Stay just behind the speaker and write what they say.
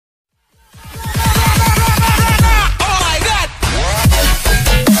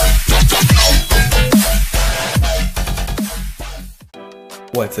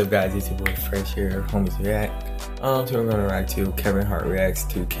What's up, guys? It's your boy Fresh here, Homies React. So we're gonna react to Kevin Hart reacts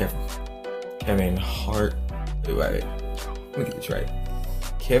to Kevin Hart. Wait, let me get this right.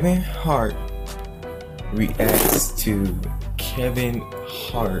 Kevin Hart reacts to Kevin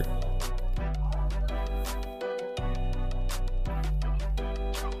Hart.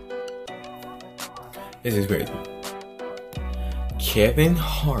 This is crazy. Kevin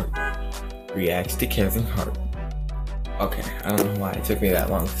Hart reacts to Kevin Hart. Okay, I don't know why it took me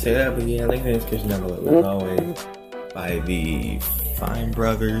that long to say that, but yeah, link in the description down below as always by the Fine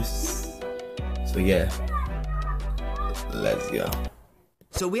Brothers. So yeah, let's go.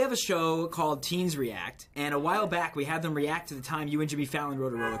 So we have a show called Teens React, and a while back we had them react to the time you and Jimmy Fallon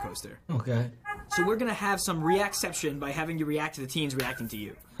rode a roller coaster. Okay. So we're gonna have some reactception by having you react to the teens reacting to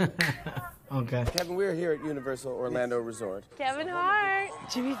you. Okay. Kevin, we're here at Universal Orlando Resort. Kevin Hart.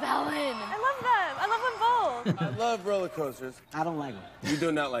 Jimmy Fallon. I love them. I love them both. I love roller coasters. I don't like them. You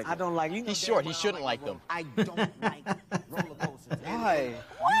do not like them. I don't like them. He's short. He shouldn't like them. I don't like roller coasters. Why?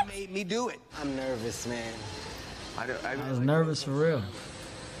 You made me do it. I'm nervous, man. I was nervous for real.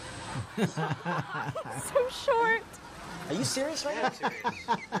 So short. Are you serious right now?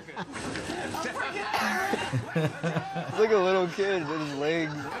 It's like a little kid with his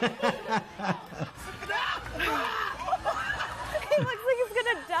legs. He looks like he's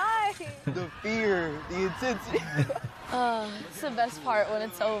gonna die. The fear, the intensity. It's the best part when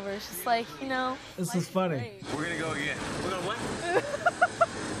it's over. It's just like, you know. This is funny. We're gonna go again. We're gonna win.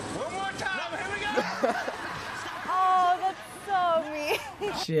 One more time. Here we go. Oh, that's so mean.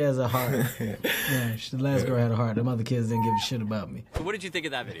 She has a heart. Yeah, the last girl had a heart. Them other kids didn't give a shit about me. What did you think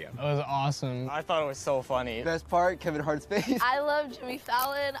of that video? It was awesome. I thought it was so funny. Best part, Kevin Hart's face. I love Jimmy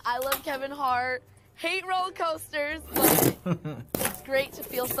Fallon. I love Kevin Hart. Hate roller coasters, but it's great to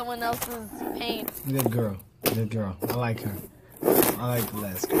feel someone else's pain. Good girl. Good girl. I like her. I like the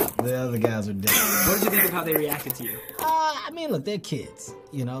last girl. The other guys are different. What did you think of how they reacted to you? I mean, look, they're kids,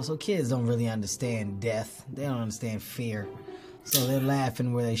 you know, so kids don't really understand death. They don't understand fear. So they're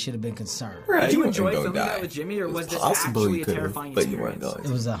laughing where they should have been concerned. Right, Did you enjoy filming that with Jimmy, or was this actually a terrifying but you weren't experience? going.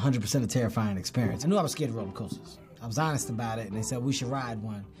 It was 100% a terrifying experience. I knew I was scared of roller coasters. I was honest about it, and they said, we should ride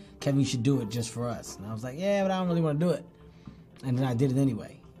one. Kevin, you should do it just for us. And I was like, yeah, but I don't really want to do it. And then I did it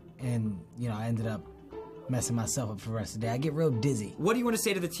anyway. And, you know, I ended up messing myself up for the rest of the day. I get real dizzy. What do you want to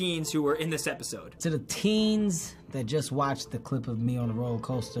say to the teens who were in this episode? To the teens that just watched the clip of me on the roller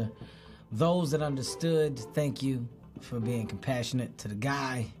coaster, those that understood, thank you for being compassionate. To the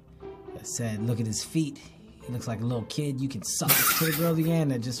guy that said, look at his feet, he looks like a little kid you can suck. To the girl again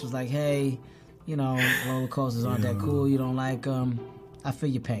that just was like, hey, you know, roller coasters aren't that cool, you don't like them. I feel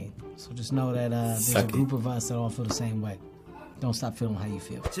your pain. So just know that there's a group of us that all feel the same way. Don't stop feeling how you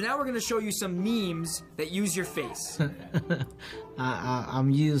feel. So now we're going to show you some memes that use your face.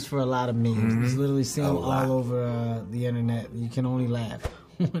 I'm used for a lot of memes. It's literally seen all over the internet. You can only laugh.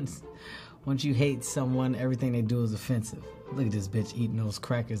 Once you hate someone, everything they do is offensive. Look at this bitch eating those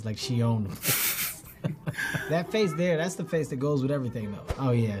crackers like she owned them. That face there, that's the face that goes with everything though. Oh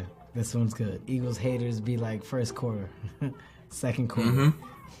yeah, this one's good. Eagles haters be like first quarter, second quarter,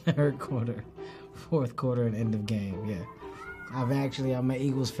 third quarter, fourth quarter, and end of game. Yeah. I'm an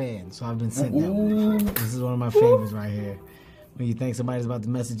Eagles fan, so I've been sent that one. This is one of my favorites right here. When you think somebody's about to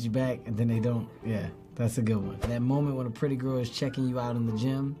message you back and then they don't. Yeah, that's a good one. That moment when a pretty girl is checking you out in the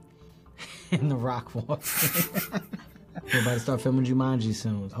gym and The Rock walks in. Everybody start filming Jumanji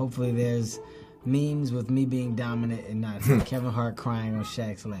soon. Hopefully there's memes with me being dominant and not Kevin Hart crying on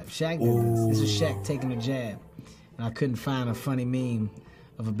Shaq's lap. Shaq did this. This was Shaq taking a jab. And I couldn't find a funny meme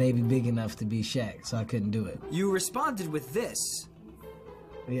of a baby big enough to be Shaq, so I couldn't do it. You responded with this.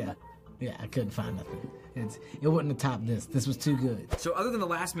 Yeah, I couldn't find nothing. It wouldn't have topped this. This was too good. So other than the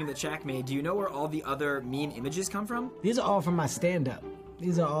last meme that Shaq made, do you know where all the other meme images come from? These are all from my stand-up.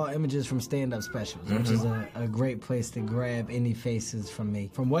 These are all images from stand-up specials, which is a great place to grab any faces from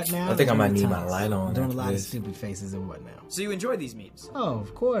me. From What Now? I think I might need my light on. I'm doing a lot of stupid faces in What Now. So you enjoy these memes? Oh,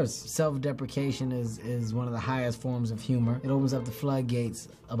 of course. Self-deprecation is one of the highest forms of humor. It opens up the floodgates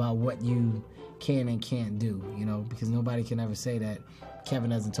about what you can and can't do, you know, because nobody can ever say that Kevin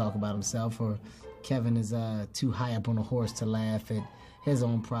doesn't talk about himself or Kevin is too high up on a horse to laugh at his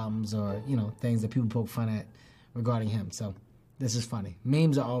own problems or, you know, things that people poke fun at regarding him. So this is funny.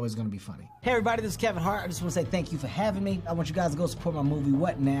 Memes are always going to be funny. Hey everybody, this is Kevin Hart. I just want to say thank you for having me. I want you guys to go support my movie,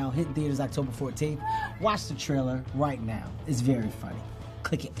 What Now? Hitting theaters October 14th. Watch the trailer right now. It's very funny.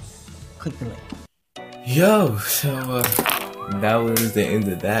 Click it. Click the link. Yo, so that was the end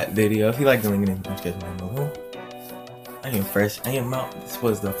of that video. If you like the link in the description down below. I am Fresh. I am out. This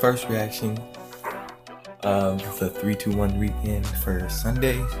was the first reaction of the 3.2.1 weekend for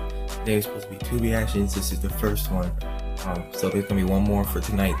Sunday. There's supposed to be 2 reactions. This is the first one. So there's gonna be one more for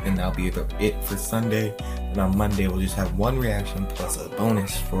tonight, and that'll be it for Sunday. And on Monday we'll just have 1 reaction plus a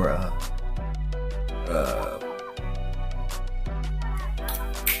bonus for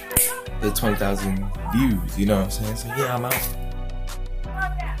the 20,000 views. You know what I'm saying? So yeah, I'm out.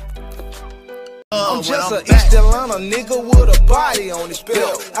 I'm just a East Atlanta nigga with a body on his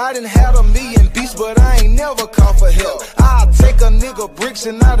belt. I done had a million beats, but I ain't never called for help. I'll take a nigga bricks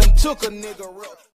and I done took a nigga rough.